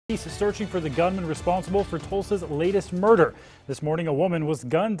Police searching for the gunman responsible for Tulsa's latest murder. This morning, a woman was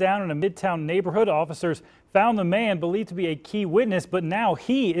gunned down in a Midtown neighborhood. Officers found the man believed to be a key witness, but now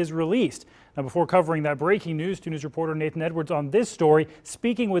he is released. Now, before covering that breaking news, 2 News reporter Nathan Edwards on this story,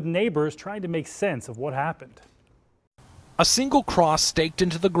 speaking with neighbors, trying to make sense of what happened. A single cross staked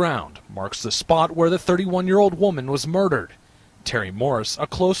into the ground marks the spot where the 31-year-old woman was murdered. Terry Morris, a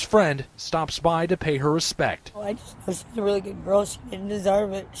close friend, stops by to pay her respect. I just know she's a really good girl. She didn't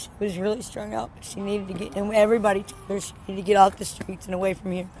deserve it. She was really strung out. She needed to get, and everybody told her she needed to get off the streets and away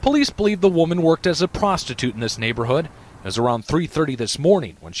from here. Police believe the woman worked as a prostitute in this neighborhood. It was around 3:30 this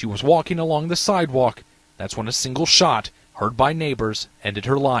morning when she was walking along the sidewalk. That's when a single shot, heard by neighbors, ended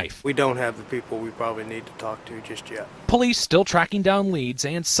her life. We don't have the people we probably need to talk to just yet. Police still tracking down leads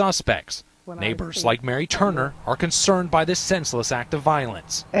and suspects. Neighbors like Mary Turner are concerned by this senseless act of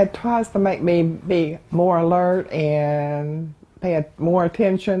violence. It tries to make me be more alert and pay more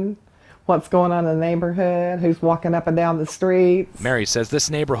attention what's going on in the neighborhood, who's walking up and down the streets. Mary says this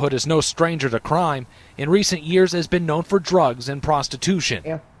neighborhood is no stranger to crime. In recent years, it has been known for drugs and prostitution.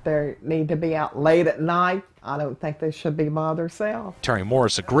 If they need to be out late at night, I don't think they should be by themselves. Terry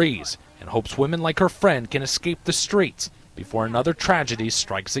Morris agrees and hopes women like her friend can escape the streets before another tragedy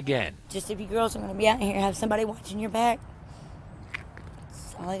strikes again. Just if you girls are going to be out here, have somebody watching your back.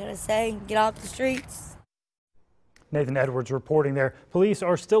 That's all I got to say. Get off the streets. Nathan Edwards reporting there. Police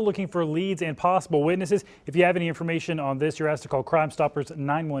are still looking for leads and possible witnesses. If you have any information on this, you're asked to call Crime Stoppers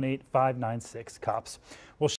 918-596-COPS. Well,